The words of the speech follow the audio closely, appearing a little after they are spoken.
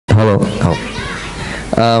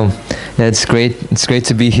Yeah, it's great. It's great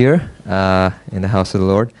to be here in the house of the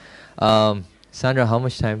Lord. Sandra, how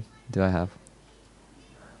much time do I have?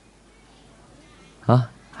 Huh?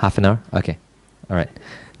 Half an hour? Okay. All right.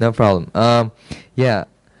 No problem. Yeah.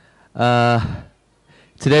 Uh,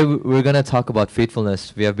 Today we're gonna talk about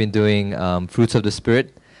faithfulness. We have been doing fruits of the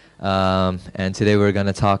Spirit, and today we're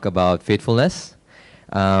gonna talk about faithfulness.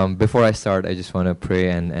 Before I start, I just want to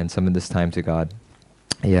pray and summon this time to God.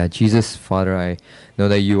 Yeah, Jesus, Father, I know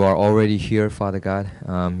that you are already here, Father God.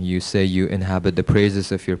 You say you inhabit the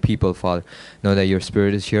praises of your people, Father. Know that your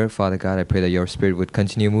Spirit is here, Father God. I pray that your Spirit would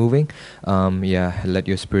continue moving. Yeah, let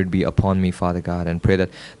your Spirit be upon me, Father God, and pray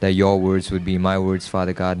that your words would be my words,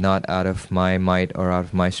 Father God, not out of my might or out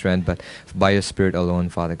of my strength, but by your Spirit alone,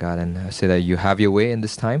 Father God. And I say that you have your way in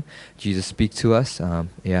this time. Jesus, speak to us.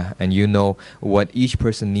 Yeah, and you know what each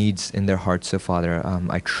person needs in their hearts, so Father,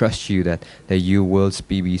 I trust you that you will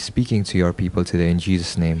be speaking to your people today in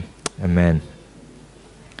Jesus' name. Amen.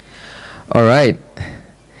 All right.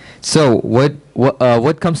 So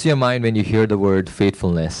what comes to your mind when you hear the word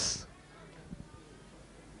faithfulness?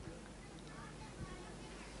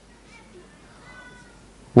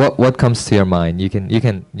 What comes to your mind? You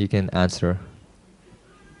can answer.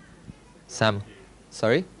 Sam,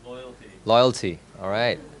 sorry? Loyalty. Loyalty. All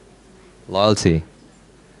right. Loyalty.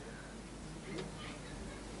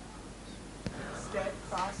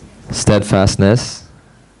 Steadfastness.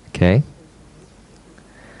 Okay.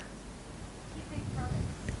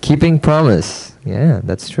 Keeping promise. Yeah,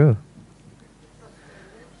 that's true.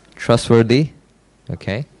 Trustworthy.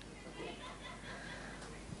 Okay.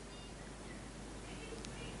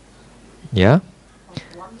 Yeah.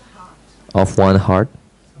 Of one heart.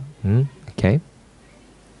 Okay.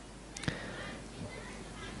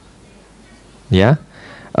 Yeah.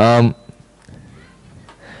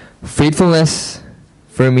 Faithfulness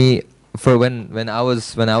for me, for when I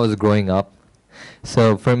was growing up.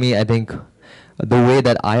 So for me, I think the way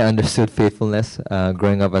that I understood faithfulness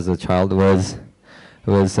growing up as a child was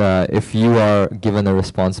if you are given a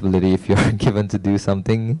responsibility, if you're given to do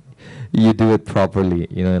something, you do it properly.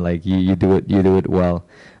 You know, like you do it well.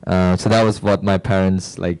 So that was what my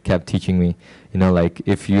parents like kept teaching me. You know, like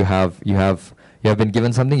if you have been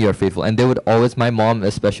given something, you're faithful. And they would always, my mom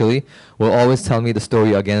especially, will always tell me the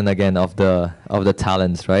story again and again of the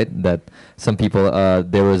talents, right? That some people,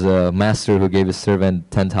 there was a master who gave his servant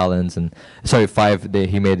 10 talents, and sorry, 5,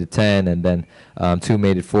 he made it 10, and then 2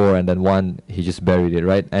 made it 4, and then 1, he just buried it,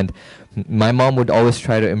 right? And my mom would always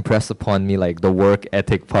try to impress upon me like the work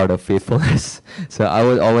ethic part of faithfulness. So I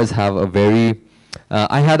would always have a very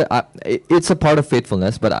it's a part of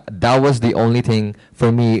faithfulness, but that was the only thing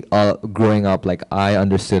for me growing up. Like I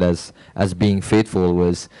understood as being faithful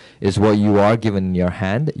is what you are given in your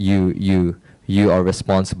hand. You are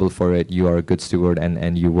responsible for it. You are a good steward,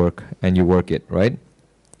 and you work it, right?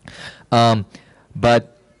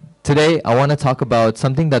 But today I want to talk about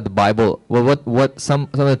something that the Bible. Well, what some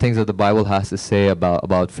of the things that the Bible has to say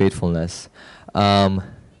about faithfulness. I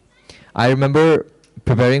remember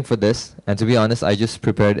preparing for this, and to be honest, I just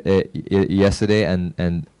prepared it yesterday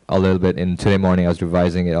and a little bit in today morning. I was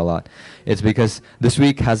revising it a lot. It's because this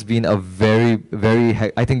week has been a very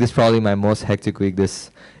I think this is probably my most hectic week this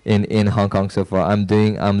in Hong Kong so far. I'm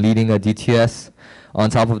leading a DTS. On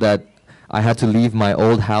top of that, I had to leave my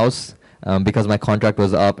old house because my contract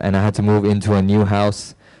was up, and I had to move into a new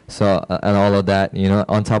house. So and all of that, you know.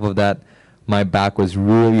 On top of that, my back was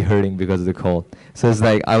really hurting because of the cold. So it's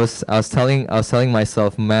like I was telling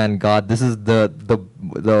myself, man, God, this is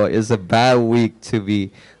it's a bad week to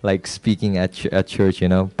be like speaking at church, you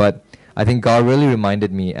know. But I think God really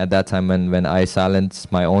reminded me at that time when I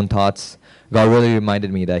silenced my own thoughts. God really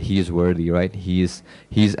reminded me that He is worthy, right? He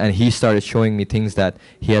started showing me things that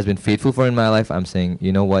He has been faithful for in my life. I'm saying,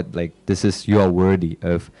 you know what, like you are worthy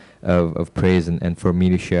of praise and for me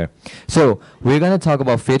to share. So we're gonna talk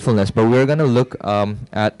about faithfulness, but we're gonna look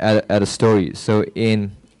at a story. So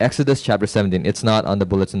in Exodus chapter 17, it's not on the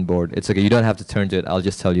bulletin board. It's okay. You don't have to turn to it. I'll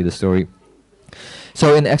just tell you the story.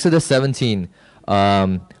 So in Exodus 17,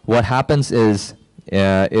 what happens is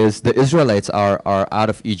the Israelites are out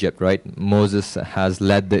of Egypt, right? Moses has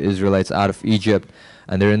led the Israelites out of Egypt,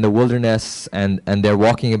 and they're in the wilderness, and they're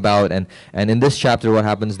walking about, and in this chapter what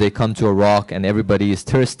happens, they come to a rock, and everybody is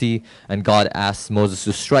thirsty, and God asks Moses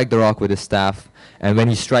to strike the rock with his staff, and when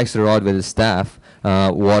he strikes the rod with his staff,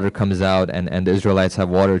 water comes out, and the Israelites have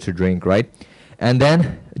water to drink, right? And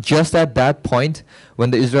then just at that point, when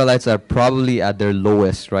the Israelites are probably at their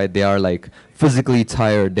lowest, right? They are like physically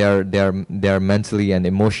tired. They're mentally and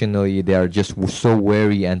emotionally, they are just so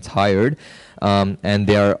weary and tired, and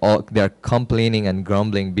they're complaining and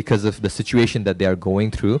grumbling because of the situation that they are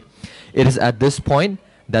going through. It is at this point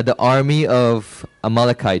that the army of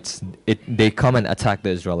Amalekites, they come and attack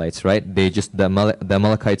the Israelites, right? The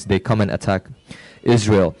Amalekites, they come and attack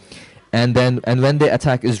Israel. And when they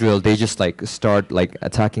attack Israel, they just like start like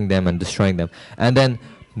attacking them and destroying them. And then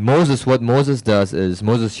what Moses does is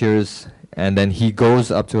Moses hears, and then he goes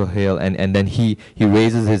up to a hill, and then he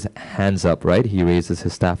raises his hands up, right? He raises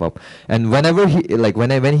his staff up. And whenever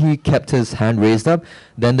when he kept his hand raised up,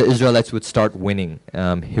 then the Israelites would start winning.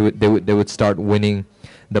 They would start winning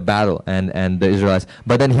the battle, and the Israelites.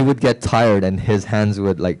 But then he would get tired, and his hands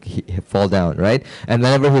would fall down, right? And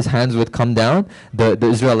whenever his hands would come down, the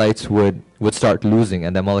Israelites would start losing,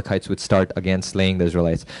 and the Amalekites would start again slaying the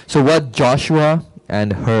Israelites. So what Joshua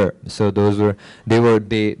and Hur, so they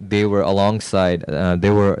were alongside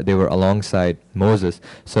alongside Moses.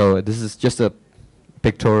 So this is just a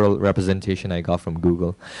pictorial representation I got from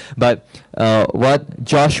Google. But what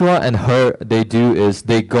Joshua and Hur, they do is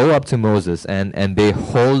they go up to Moses, and they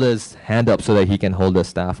hold his hand up so that he can hold the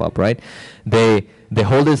staff up, right? They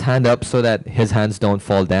hold his hand up so that his hands don't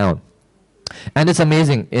fall down. And it's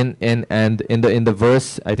amazing. In the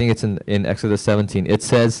verse, I think it's in Exodus 17, it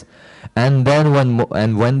says, and then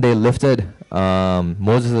when they lifted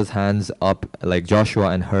Moses' hands up, like Joshua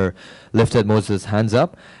and Hur lifted Moses' hands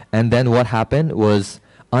up, and then what happened was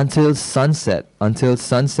until sunset,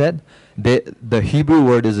 the Hebrew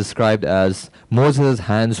word is described as Moses'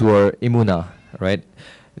 hands were imuna, right?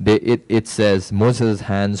 It says Moses'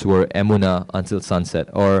 hands were emuna until sunset,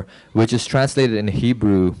 or which is translated in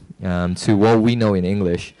Hebrew to what we know in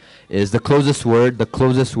English is the closest word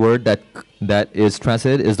that is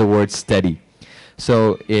translated is the word steady.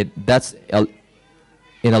 So that's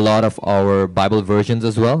in a lot of our Bible versions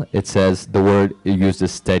as well. It says the word used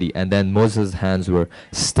is steady, and then Moses' hands were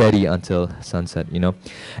steady until sunset.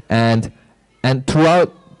 And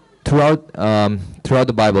throughout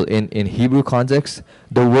the Bible, in Hebrew context,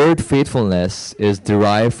 the word faithfulness is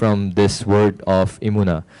derived from this word of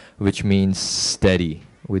imuna, which means steady.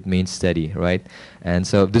 Right? And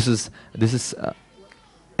so this is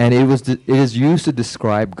and it is used to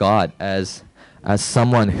describe God as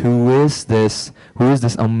someone who is this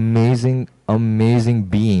amazing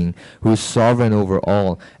being who is sovereign over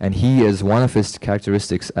all, and he is one of his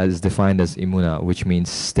characteristics as defined as imuna, which means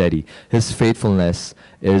steady. His faithfulness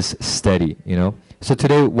is steady. So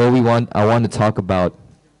today, I want to talk about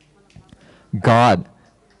God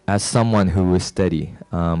as someone who is steady.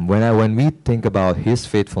 When we think about his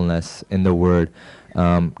faithfulness in the Word,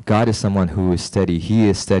 God is someone who is steady. He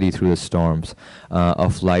is steady through the storms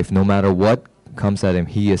of life. No matter what comes at him,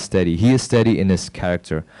 he is steady. He is steady in his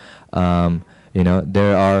character.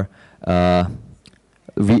 There are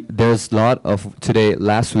there's a lot of today.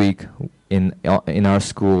 Last week in our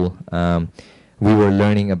school, we were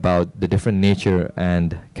learning about the different nature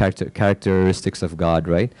and characteristics of God,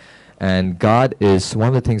 right? And God is, one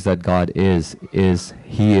of the things that God is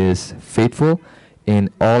he is faithful in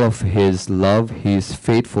all of his love. He is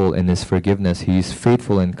faithful in his forgiveness. He is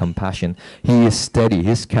faithful in compassion. He is steady.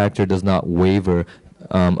 His character does not waver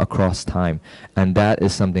across time. And that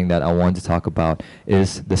is something that I want to talk about,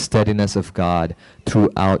 is the steadiness of God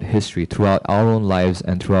throughout history, throughout our own lives,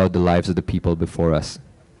 and throughout the lives of the people before us.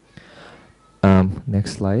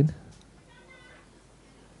 Next slide.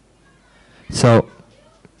 So,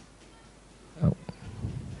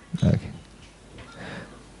 okay.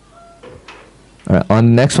 All right, on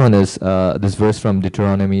the next one is this verse from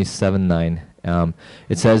Deuteronomy 7:9.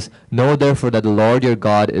 It says, "Know therefore that the Lord your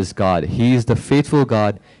God is God. He is the faithful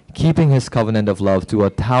God, keeping his covenant of love to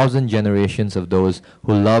 1,000 generations of those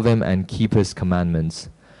who love him and keep his commandments."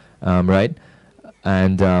 Right?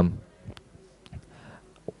 And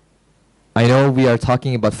I know we are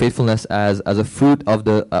talking about faithfulness as a fruit of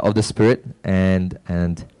the Spirit, and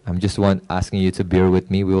I'm just asking you to bear with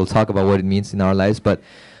me. We will talk about what it means in our lives, but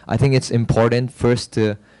I think it's important first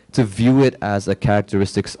to view it as a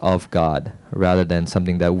characteristics of God rather than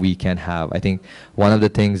something that we can have. I think one of the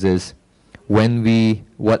things is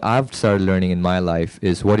what I've started learning in my life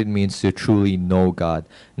is what it means to truly know God.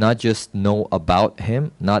 Not just know about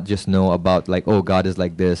him, not just know about like, oh, God is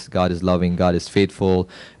like this, God is loving, God is faithful,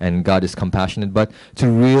 and God is compassionate, but to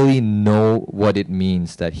really know what it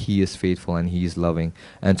means that he is faithful and he is loving,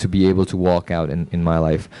 and to be able to walk out in my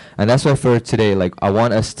life. And that's why for today, like, I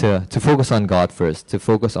want us to focus on God first, to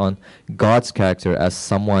focus on God's character as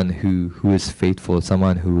someone who is faithful,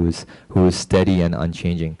 someone who is steady and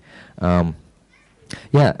unchanging.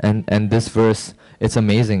 And this verse it's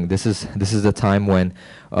amazing. This is the time when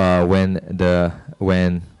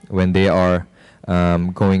they are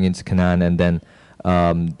going into Canaan, and then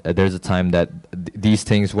there's a time that these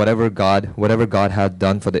things, whatever God had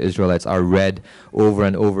done for the Israelites, are read over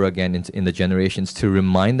and over again in the generations to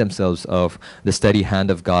remind themselves of the steady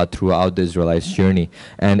hand of God throughout the Israelites' journey.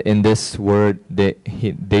 And in this word,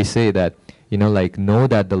 they say that, like, know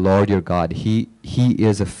that the Lord your God, He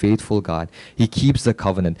is a faithful God. He keeps the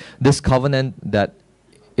covenant. This covenant that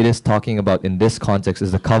it is talking about in this context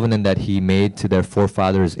is the covenant that He made to their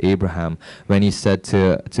forefathers Abraham, when He said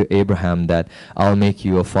to Abraham that I'll make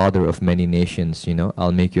you a father of many nations.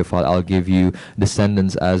 I'll make you a father. I'll give you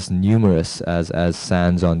descendants as numerous as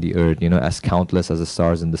sands on the earth. As countless as the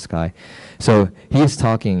stars in the sky. So He is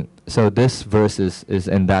talking. So this verse is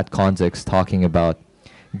in that context talking about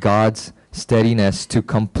God's steadiness to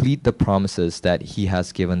complete the promises that He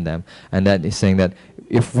has given them, and that is saying that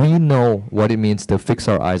if we know what it means to fix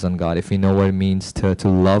our eyes on God, if we know what it means to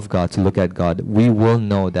love God, to look at God, we will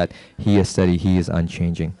know that He is steady, He is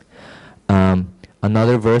unchanging.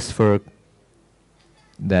 Another verse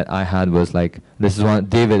that I had was like, this is one,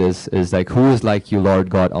 David is like, who is like you, Lord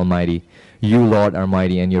God Almighty? You, Lord, are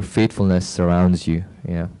mighty, and your faithfulness surrounds you.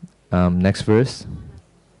 Yeah. Next verse.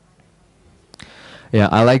 Yeah,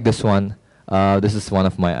 I like this one. This is one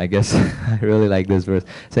of my, I guess, I really like this verse.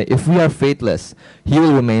 Say, if we are faithless, He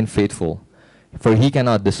will remain faithful, for He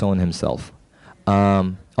cannot disown Himself.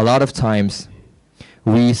 A lot of times,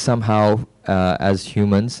 we somehow, as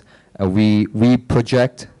humans, we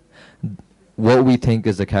project what we think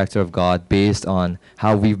is the character of God based on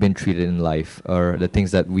how we've been treated in life, or the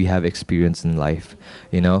things that we have experienced in life.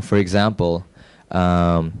 For example,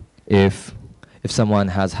 if someone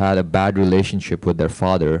has had a bad relationship with their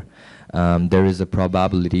father, there is a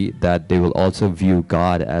probability that they will also view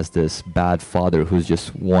God as this bad father who's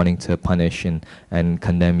just wanting to punish and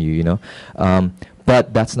condemn you,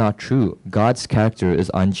 But that's not true. God's character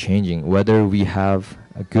is unchanging. Whether we have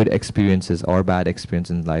good experiences or bad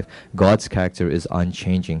experiences in life, God's character is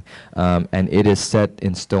unchanging. And it is set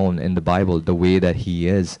in stone in the Bible, the way that He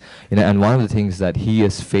is. And one of the things that He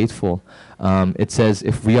is faithful. It says,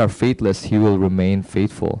 if we are faithless, He will remain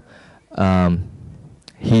faithful.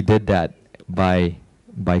 He did that by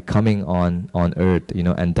coming on earth,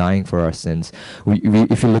 and dying for our sins.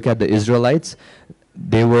 If you look at the Israelites,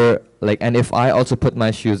 they were like, and if I also put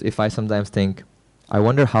my shoes, if I sometimes think, I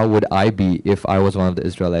wonder how would I be if I was one of the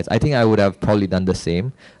Israelites. I think I would have probably done the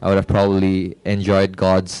same. I would have probably enjoyed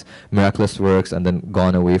God's miraculous works and then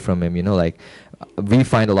gone away from Him. We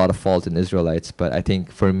find a lot of fault in Israelites, but I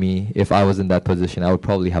think for me, if I was in that position, I would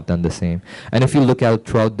probably have done the same. And if you look out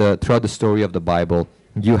throughout the story of the Bible,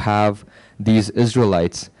 you have these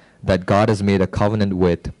Israelites that God has made a covenant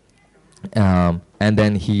with, and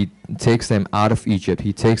then He takes them out of Egypt.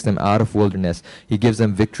 He takes them out of wilderness. He gives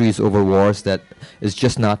them victories over wars that is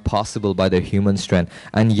just not possible by their human strength.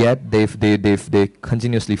 And yet they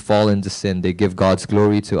continuously fall into sin. They give God's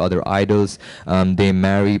glory to other idols. They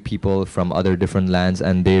marry people from other different lands,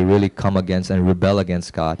 and they really come against and rebel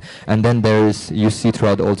against God. And then you see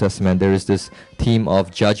throughout the Old Testament, there is this theme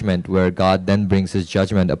of judgment, where God then brings His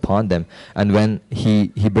judgment upon them. And when He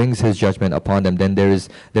brings His judgment upon them, then there is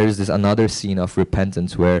this another scene of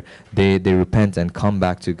repentance, where they repent and come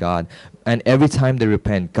back to God. And every time they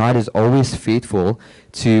repent, God is always faithful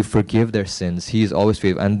to forgive their sins. He is always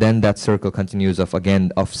faithful. And then that circle continues of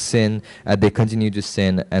sin, and they continue to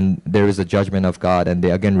sin, and there is a judgment of God, and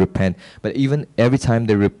they again repent. But even every time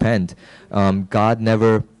they repent, God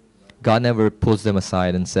never pulls them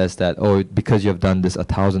aside and says that, oh, because you have done this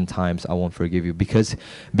 1,000 times, I won't forgive you. Because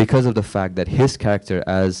of the fact that His character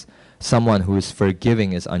as someone who is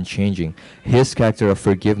forgiving is unchanging. His character of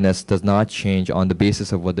forgiveness does not change on the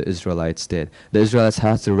basis of what the Israelites did. The Israelites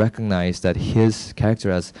have to recognize that His character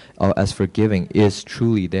as forgiving is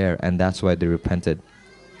truly there, and that's why they repented.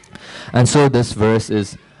 And so this verse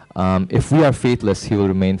is, if we are faithless, He will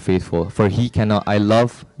remain faithful. For He cannot, I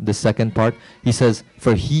love the second part. He says,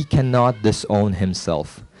 for He cannot disown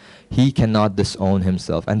Himself. He cannot disown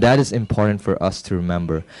Himself. And that is important for us to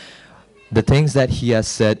remember. The things that He has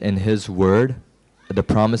said in His Word, the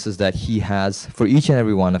promises that He has for each and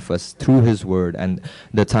every one of us through His Word, and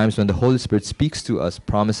the times when the Holy Spirit speaks to us,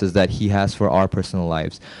 promises that He has for our personal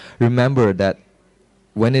lives. Remember that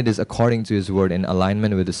when it is according to His Word, in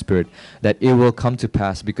alignment with the Spirit, that it will come to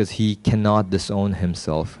pass, because He cannot disown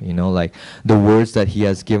Himself. Like the words that He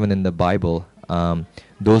has given in the Bible,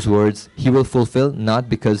 those words He will fulfill, not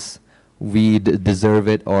because we deserve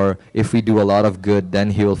it, or if we do a lot of good,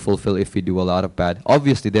 then He will fulfill if we do a lot of bad.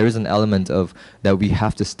 Obviously, there is an element of that we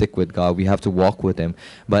have to stick with God, we have to walk with Him,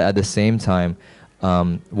 but at the same time,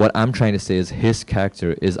 what I'm trying to say is his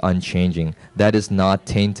character is unchanging. That is not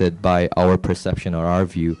tainted by our perception or our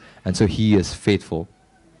view, and so he is faithful.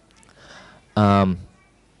 Um,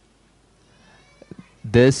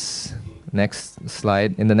 this next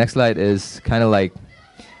slide, in the next slide, is kind of like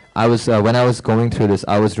I was when I was going through this,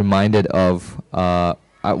 I was reminded of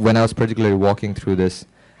when I was particularly walking through this.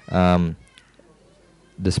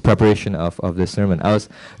 This preparation of this sermon, I was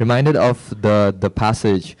reminded of the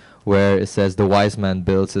passage where it says the wise man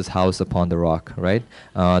builds his house upon the rock, right?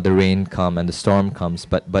 The rain come and the storm comes,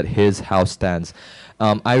 but his house stands.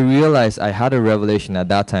 I realized, I had a revelation at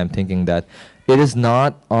that time, thinking that it is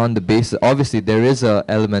not on the basis, obviously there is a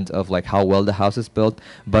element of like how well the house is built,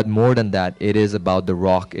 but more than that, it is about the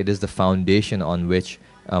rock. It is the foundation on which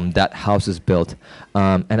that house is built.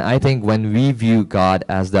 And I think when we view God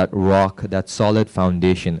as that rock, that solid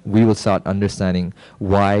foundation, we will start understanding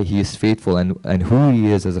why he is faithful and who he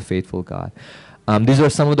is as a faithful God. These are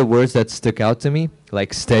some of the words that stick out to me,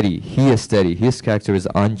 like steady. He is steady. His character is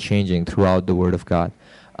unchanging throughout the Word of God.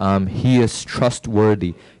 He is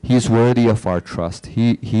trustworthy. He is worthy of our trust.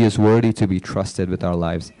 He is worthy to be trusted with our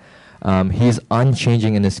lives. He is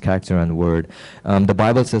unchanging in his character and word. The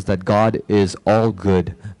Bible says that God is all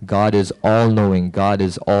good. God is all-knowing. God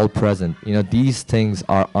is all-present. You know, these things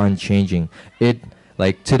are unchanging.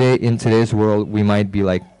 Like today, in today's world, we might be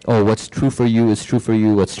like, oh, what's true for you is true for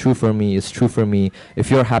you. What's true for me is true for me. If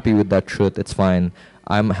you're happy with that truth, it's fine.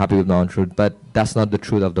 I'm happy with non-truth. But that's not the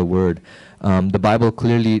truth of the word. The Bible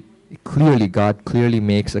God clearly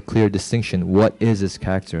makes a clear distinction. What is his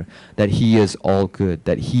character? That he is all good,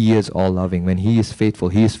 that he is all loving. When he is faithful,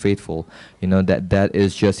 he is faithful. You know, that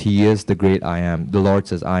is just, he is the great I am. The Lord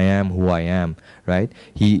says, I am who I am, right?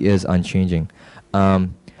 He is unchanging.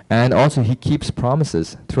 And also he keeps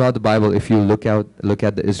promises. Throughout the Bible, if you look at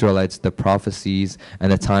the Israelites, the prophecies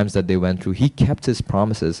and the times that they went through, he kept his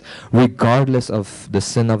promises, regardless of the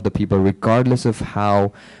sin of the people, regardless of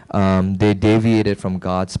how they deviated from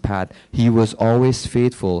God's path. He was always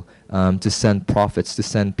faithful to send prophets, to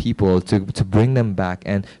send people, to bring them back,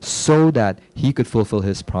 and so that he could fulfill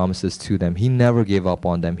his promises to them. He never gave up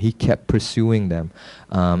on them. He kept pursuing them.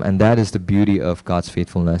 And that is the beauty of God's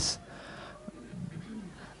faithfulness.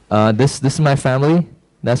 This is my family.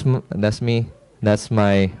 That's me. That's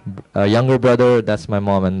my younger brother. That's my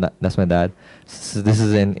mom, and that's my dad. So this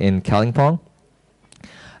is in Kalimpong.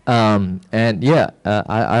 And yeah,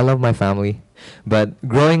 I love my family. But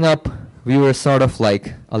growing up, we were sort of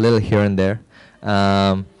like a little here and there.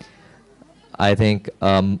 I think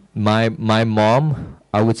my mom,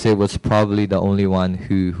 I would say, was probably the only one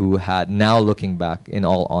who had, now looking back, in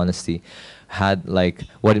all honesty, had like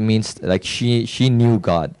what it means, like she knew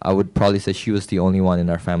God. I would probably say she was the only one in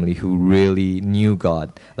our family who really knew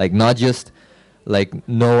God, like not just like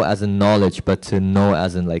know as in knowledge, but to know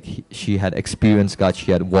as in like she had experienced God,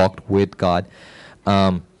 she had walked with God.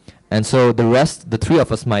 And so the three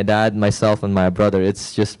of us, my dad, myself, and my brother,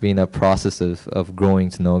 it's just been a process of growing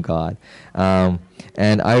to know God.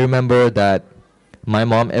 And I remember that my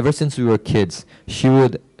mom, ever since we were kids, she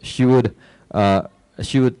would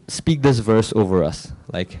speak this verse over us,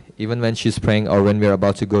 like even when she's praying, or when we're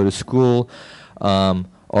about to go to school,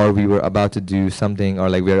 or we were about to do something, or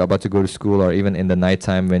like we were about to go to school, or even in the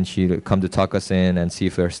nighttime when she'd come to tuck us in and see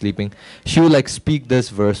if we're sleeping, she would like speak this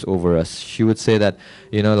verse over us. She would say that,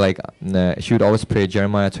 you know, like she would always pray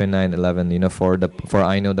Jeremiah 29:11, you know, for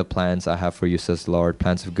I know the plans I have for you, says the Lord,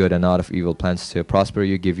 plans of good and not of evil, plans to prosper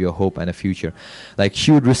you, give you a hope and a future. Like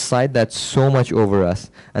she would recite that so much over us,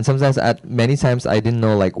 and sometimes many times I didn't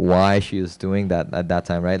know like why she was doing that at that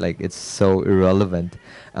time, right? Like it's so irrelevant.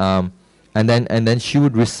 And then she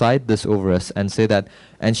would recite this over us and say that,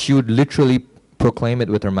 and she would literally proclaim it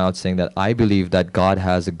with her mouth, saying that I believe that God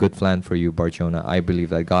has a good plan for you, Barjona. I believe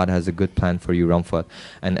that God has a good plan for you, Ramfat.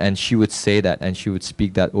 And she would say that, and she would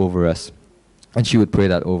speak that over us, and she would pray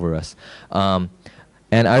that over us. And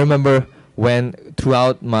I remember when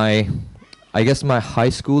throughout my high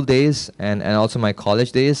school days and also my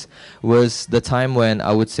college days was the time when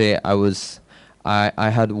I would say I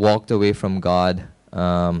had walked away from God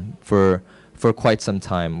for quite some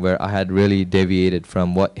time, where I had really deviated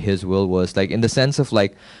from what his will was, like in the sense of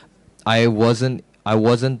like I wasn't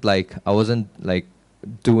like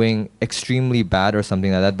doing extremely bad or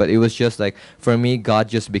something like that, but it was just like, for me, God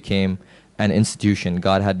just became an institution.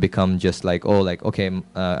 God had become just like, oh, like, okay,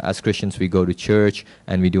 as Christians we go to church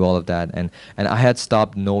and we do all of that, and I had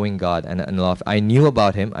stopped knowing God and love. I knew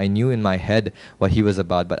about him, I knew in my head what he was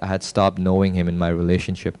about, but I had stopped knowing him in my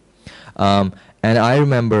relationship. And I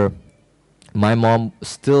remember my mom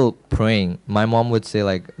still praying. My mom would say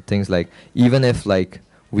like things like, even if like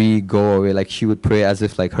we go away. Like she would pray as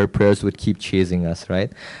if like her prayers would keep chasing us,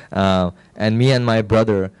 right? And me and my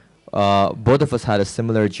brother, both of us had a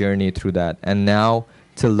similar journey through that. And now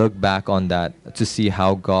to look back on that, to see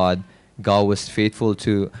how God was faithful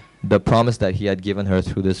to the promise that he had given her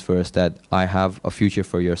through this verse, that I have a future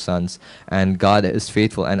for your sons, and God is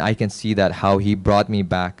faithful. And I can see that how he brought me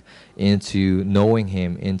back into knowing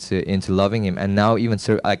him, into loving him. And now even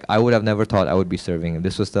like I would have never thought I would be serving him.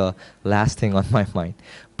 This was the last thing on my mind,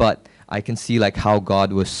 but I can see like how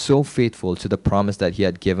God was so faithful to the promise that he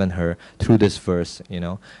had given her through this verse, you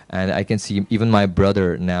know. And I can see even my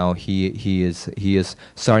brother now, he is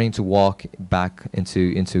starting to walk back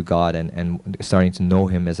into God, and starting to know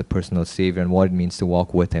him as a personal savior and what it means to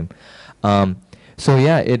walk with him. So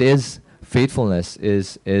yeah, it is faithfulness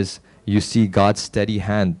is you see God's steady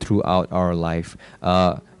hand throughout our life.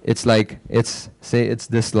 It's like, it's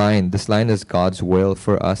this line. This line is God's will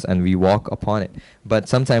for us, and we walk upon it. But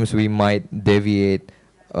sometimes we might deviate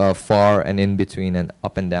far and in between and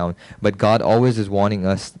up and down. But God always is wanting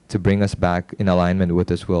us to bring us back in alignment with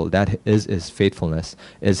his will. That is his faithfulness,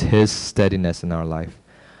 is his steadiness in our life.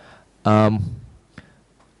 Next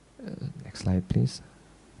slide, please.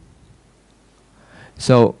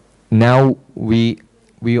 So now I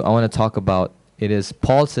want to talk about, it is,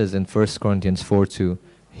 Paul says in 1 Corinthians 4:2,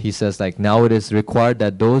 he says like, now it is required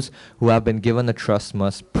that those who have been given a trust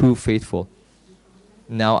must prove faithful.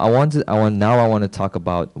 Now I want to talk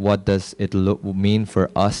about what does it mean for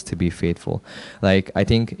us to be faithful. Like, I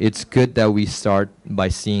think it's good that we start by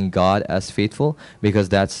seeing God as faithful, because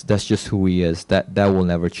that's just who he is. That will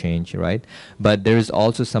never change, right? But there is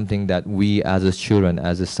also something that we as his children,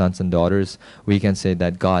 as his sons and daughters, we can say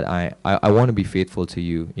that, God, I want to be faithful to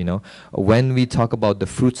you, you know. When we talk about the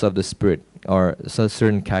fruits of the Spirit, or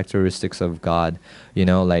certain characteristics of God, you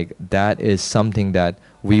know, like that is something that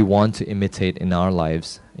we want to imitate in our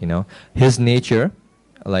lives, you know. His nature,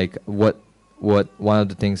 like what one of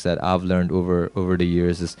the things that I've learned over the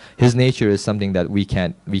years is his nature is something that we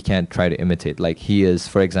can't try to imitate. Like he is,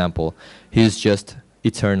 for example, he's just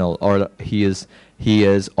eternal, or he is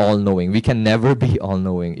all-knowing. We can never be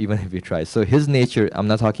all-knowing, even if we try. So his nature, I'm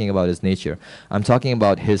not talking about his nature. I'm talking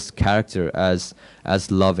about his character as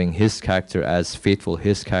loving, his character as faithful,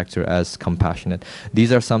 his character as compassionate.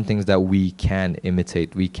 These are some things that we can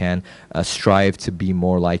imitate. We can strive to be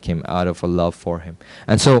more like him out of a love for him.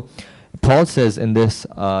 And so Paul says in this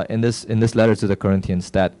letter to the Corinthians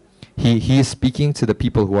that he is speaking to the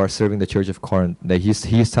people who are serving the church of Corinth, that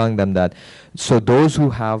he's telling them that, so those who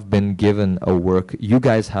have been given a work, you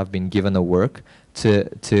guys have been given a work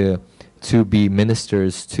to be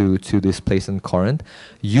ministers to this place in Corinth,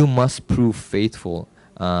 you must prove faithful.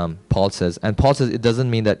 Paul says, and Paul says it doesn't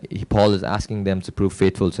mean that Paul is asking them to prove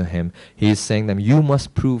faithful to him. He's saying them, you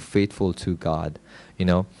must prove faithful to God. You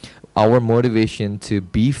know, our motivation to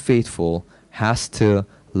be faithful has to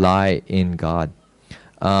lie in God.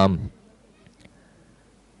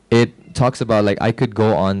 It talks about, like, I could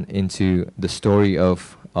go on into the story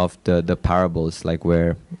of the parables, like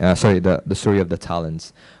where the story of the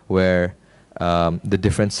talents, where the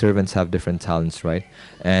different servants have different talents, right?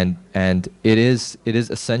 And it is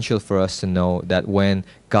essential for us to know that when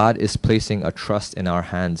God is placing a trust in our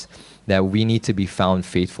hands, that we need to be found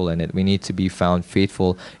faithful in it. We need to be found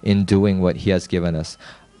faithful in doing what he has given us.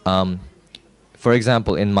 For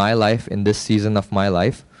example, in my life, in this season of my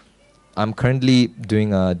life, I'm currently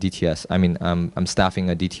doing a DTS. I mean, I'm staffing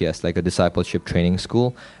a DTS, like a discipleship training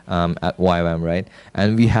school at YWAM, right?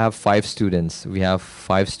 And we have 5 students. We have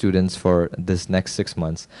 5 students for this next 6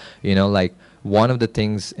 months. You know, like, one of the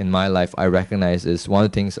things in my life I recognize is, one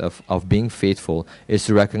of the things of being faithful is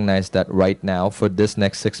to recognize that right now, for this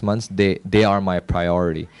next 6 months, they are my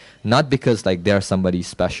priority. Not because like they're somebody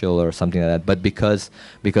special or something like that, but because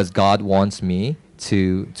God wants me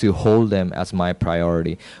to hold them as my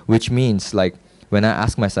priority. Which means, like, when I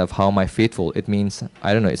ask myself, how am I faithful? It means,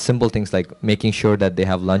 I don't know, it's simple things like making sure that they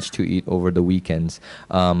have lunch to eat over the weekends,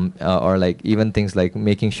 or like even things like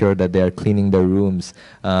making sure that they are cleaning their rooms,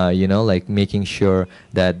 you know, like making sure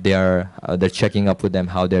that they're checking up with them,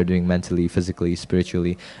 how they're doing mentally, physically,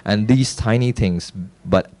 spiritually, and these tiny things.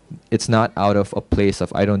 But it's not out of a place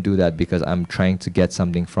of, I don't do that because I'm trying to get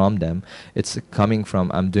something from them. It's coming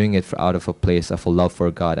from, I'm doing it out of a place of a love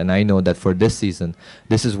for God. And I know that for this season,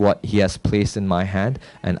 this is what he has placed in my hand,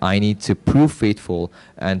 and I need to prove faithful,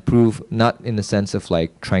 and prove not in the sense of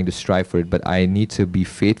like trying to strive for it, but I need to be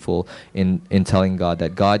faithful in telling God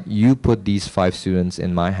that, God, you put these 5 students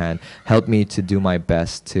in my hand. Help me to do my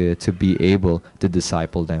best to be able to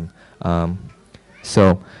disciple them.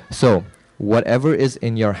 So whatever is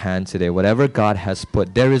in your hand today, whatever God has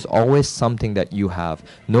put, there is always something that you have.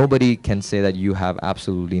 Nobody can say that you have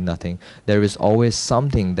absolutely nothing. There is always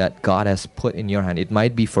something that God has put in your hand. It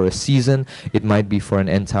might be for a season, it might be for an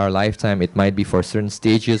entire lifetime, it might be for certain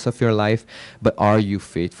stages of your life, but are you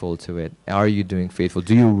faithful to it? Are you doing faithful?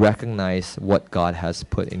 Do you recognize what God has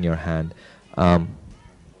put in your hand?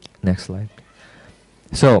 Next slide.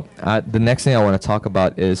 So the next thing I want to talk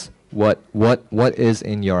about is what is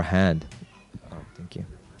in your hand. Oh, thank you.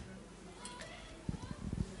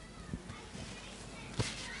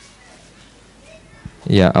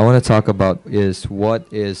 Yeah, I want to talk about is what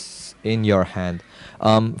is in your hand.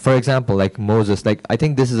 For example, like Moses, like I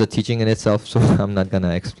think this is a teaching in itself, so I'm not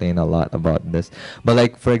gonna explain a lot about this. But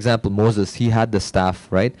like for example, Moses, he had the staff,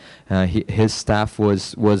 right? His staff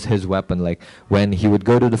was his weapon. Like when he would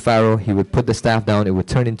go to the Pharaoh, he would put the staff down, it would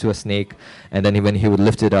turn into a snake, and then when he would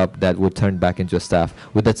lift it up, that would turn back into a staff.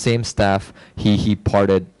 With that same staff, he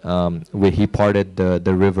parted he parted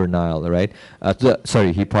the river Nile, right?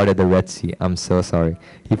 Sorry, he parted the Red Sea. I'm so sorry.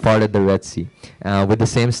 He parted the Red Sea. With the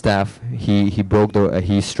same staff, he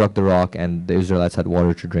struck the rock, and the Israelites had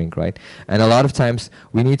water to drink, right? And a lot of times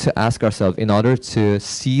we need to ask ourselves, in order to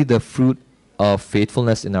see the fruit of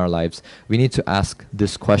faithfulness in our lives, we need to ask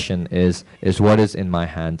this question: is what is in my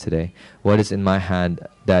hand today? What is in my hand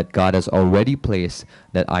that God has already placed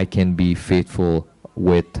that I can be faithful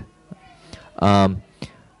with? Are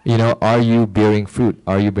you bearing fruit?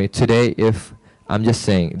 Today, if I'm just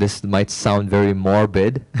saying, this might sound very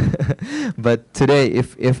morbid, but today,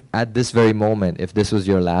 if at this very moment, if this was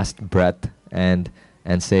your last breath, and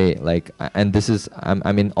say like, and this is,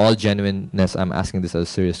 I'm in all genuineness, I'm asking this as a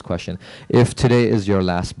serious question. If today is your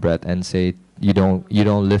last breath, and say you don't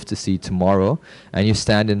live to see tomorrow, and you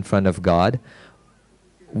stand in front of God,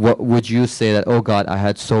 what would you say? That, oh God, I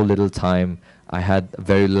had so little time. I had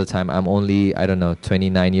very little time. I'm only, I don't know,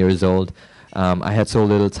 29 years old. I had so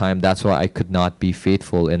little time, that's why I could not be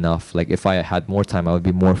faithful enough. Like if I had more time, I would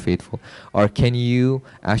be more faithful. Or can you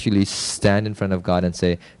actually stand in front of God and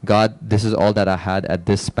say, God, this is all that I had at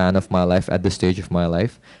this span of my life, at this stage of my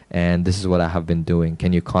life, and this is what I have been doing?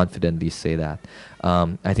 Can you confidently say that?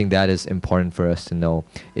 I think that is important for us to know.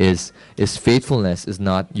 Is faithfulness is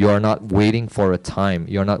not, you are not waiting for a time.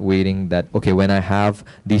 You're not waiting that, okay, when I have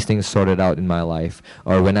these things sorted out in my life,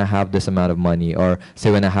 or when I have this amount of money, or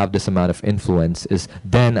say when I have this amount of influence, is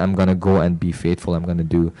then I'm going to go and be faithful, I'm going to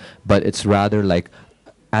do. But it's rather like,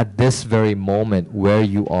 at this very moment where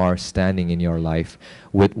you are standing in your life,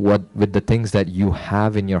 with the things that you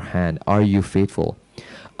have in your hand, are you faithful?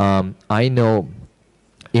 I know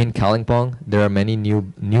in Kalimpong, there are many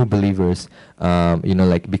new believers.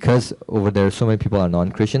 Like because over there so many people are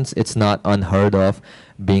non-Christians, it's not unheard of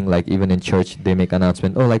being like, even in church they make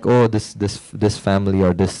announcement, oh, like, oh, this family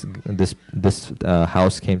or this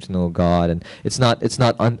house came to know God, and it's not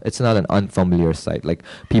an unfamiliar sight. Like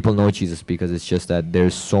people know Jesus because it's just that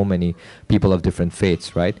there's so many people of different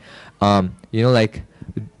faiths, right? Like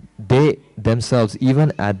they themselves,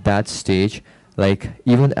 even at that stage, like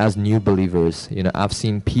even as new believers, I've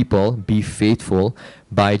seen people be faithful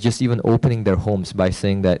by just even opening their homes, by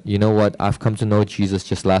saying that, you know what, I've come to know Jesus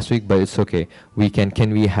just last week, but it's okay.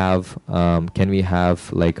 Can we have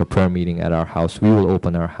like a prayer meeting at our house? We will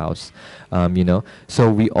open our house, So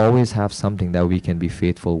we always have something that we can be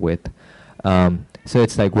faithful with. So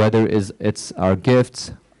it's like whether it's our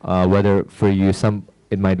gifts, whether for you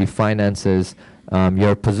it might be finances.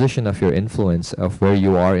 Your position of your influence, of where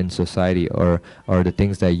you are in society, or the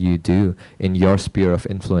things that you do in your sphere of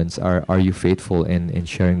influence, are you faithful in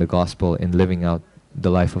sharing the gospel, in living out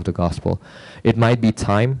the life of the gospel? It might be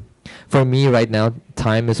time. For me right now,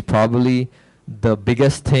 time is probably the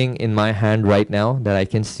biggest thing in my hand right now that I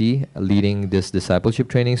can see leading this discipleship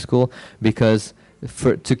training school, because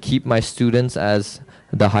to keep my students as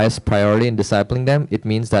the highest priority in discipling them, it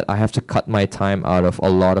means that I have to cut my time out of a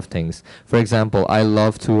lot of things. For example, I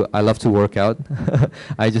love to work out.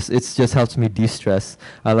 It just helps me de-stress.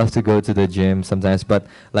 I love to go to the gym sometimes, but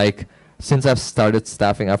like since I've started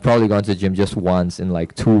staffing, I've probably gone to the gym just once in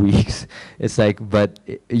like 2 weeks. It's like, but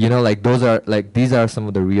like these are some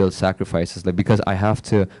of the real sacrifices, like because I have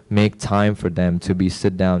to make time for them, to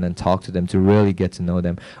sit down and talk to them, to really get to know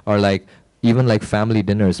them. Or like even like family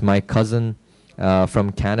dinners. My cousin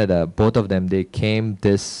from Canada, both of them, they came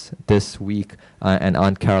this week, and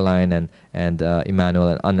Aunt Caroline and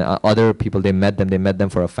Emmanuel and other people. They met them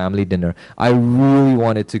for a family dinner. I really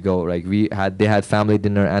wanted to go. Like they had family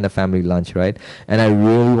dinner and a family lunch, right? And I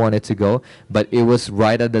really wanted to go, but it was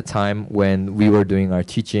right at the time when we were doing our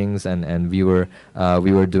teachings, and we were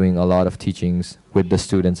doing a lot of teachings with the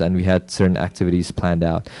students, and we had certain activities planned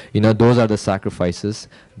out. Those are the sacrifices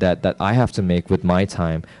that I have to make with my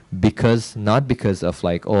time, because not because of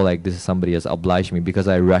like, oh, like this is somebody has obliged me, because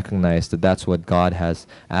I recognize that that's what God has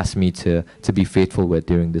asked me to be faithful with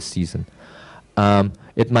during this season.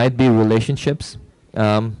 It might be relationships,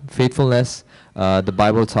 faithfulness. The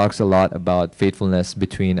Bible talks a lot about faithfulness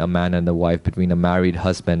between a man and a wife, between a married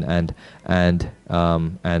husband and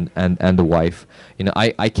the wife.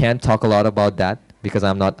 I can't talk a lot about that because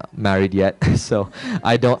I'm not married yet, so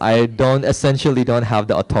I don't essentially don't have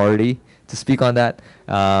the authority to speak on that.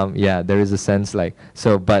 Yeah, there is a sense like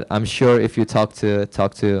so, but I'm sure if you talk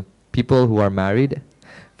to people who are married.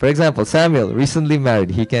 For example, Samuel, recently married.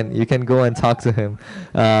 You can go and talk to him.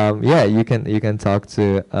 Yeah, you can talk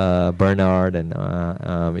to Bernard, and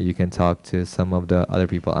you can talk to some of the other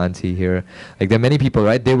people, Auntie here. Like there are many people,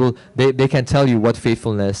 right? They can tell you what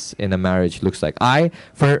faithfulness in a marriage looks like.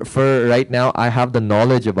 For right now, I have the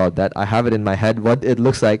knowledge about that. I have it in my head what it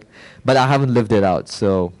looks like, but I haven't lived it out,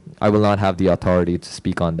 so I will not have the authority to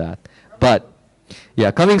speak on that. But yeah,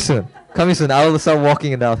 coming soon. Coming soon. I will start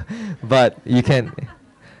walking it out. But you can.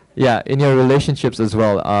 Yeah, in your relationships as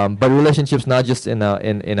well. But relationships not just in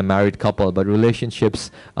a married couple, but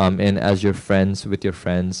relationships in as your friends, with your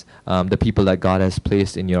friends, the people that God has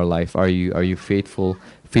placed in your life. Are you faithful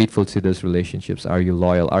to those relationships? Are you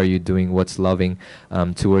loyal? Are you doing what's loving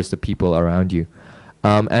towards the people around you?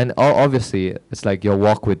 And obviously, it's like your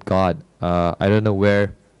walk with God. I don't know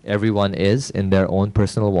where everyone is in their own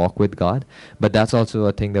personal walk with God, but that's also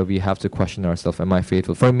a thing that we have to question ourselves. Am I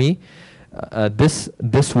faithful? For me, this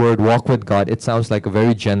word walk with God, it sounds like a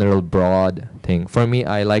very general, broad thing. For me,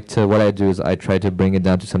 what I do is I try to bring it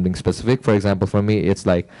down to something specific. For example, for me, it's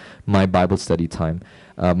like my Bible study time.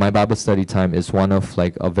 My Bible study time is one of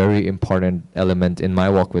like a very important element in my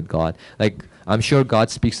walk with God. Like I'm sure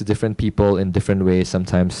God speaks to different people in different ways,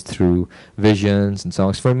 sometimes through visions and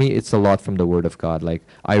songs. For me, it's a lot from the Word of God. Like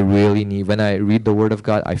I really need, when I read the Word of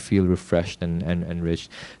God, I feel refreshed and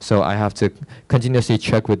enriched. So I have to continuously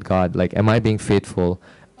check with God, like, am I being faithful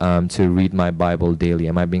to read my Bible daily?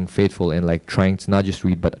 Am I being faithful in like trying to not just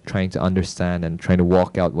read, but trying to understand and trying to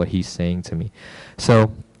walk out what He's saying to me?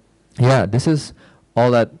 So yeah, this is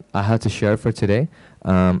all that I had to share for today.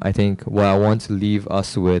 I think what I want to leave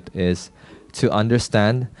us with is to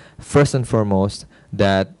understand first and foremost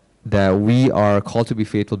that we are called to be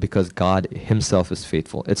faithful because God Himself is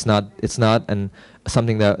faithful. It's not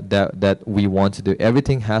something that we want to do.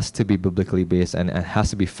 Everything has to be biblically based, and it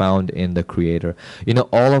has to be found in the Creator.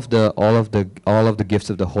 All of the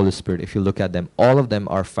gifts of the Holy Spirit, if you look at them, all of them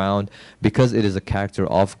are found because it is a character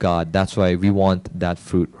of God. That's why we want that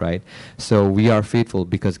fruit, right? So we are faithful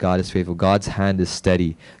because God is faithful. God's hand is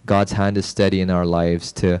steady. God's hand is steady in our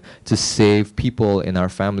lives to save people in our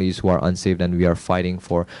families who are unsaved, and we are fighting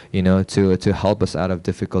for, to help us out of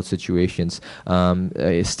difficult situations.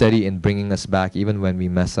 Steady in bringing us back even when we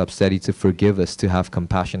mess up, steady to forgive us, to have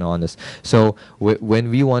compassion on us. So when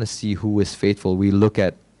we want to see who is faithful, we look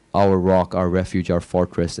at our rock, our refuge, our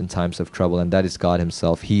fortress in times of trouble, and that is God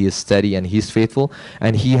Himself. He is steady and He's faithful,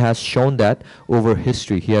 and He has shown that over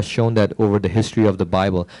history. He has shown that over the history of the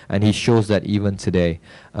Bible, and He shows that even today,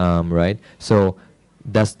 right? So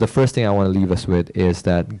that's the first thing I want to leave us with, is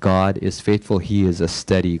that God is faithful. He is a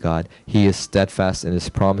steady God. He is steadfast in His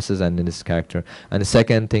promises and in His character. And the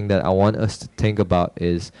second thing that I want us to think about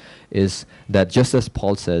is that, just as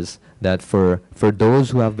Paul says, that for those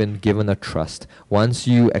who have been given a trust, once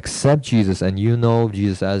you accept Jesus and you know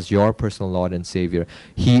Jesus as your personal Lord and Savior,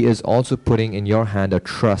 He is also putting in your hand a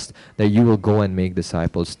trust that you will go and make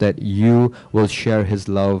disciples, that you will share His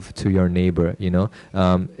love to your neighbor.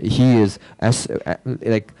 He is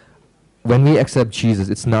like, when we accept Jesus,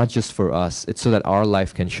 it's not just for us, it's so that our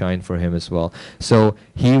life can shine for Him as well. So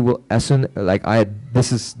He will, as soon, like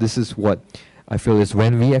this is what I feel is,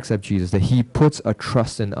 when we accept Jesus, that He puts a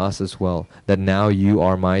trust in us as well, that now you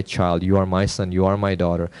are my child, you are my son, you are my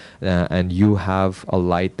daughter, and you have a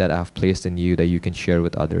light that I've placed in you that you can share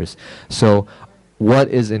with others. So what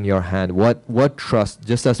is in your hand? What trust?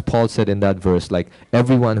 Just as Paul said in that verse, like,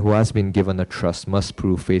 everyone who has been given a trust must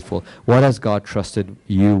prove faithful. What has God trusted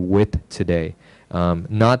you with today?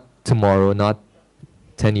 Not tomorrow, not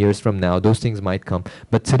 10 years from now. Those things might come.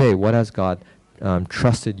 But today, what has God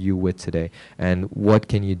trusted you with today, and what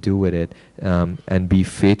can you do with it, and be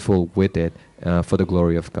faithful with it for the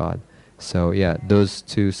glory of God? So yeah, those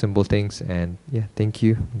two simple things, and yeah, thank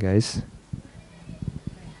you guys.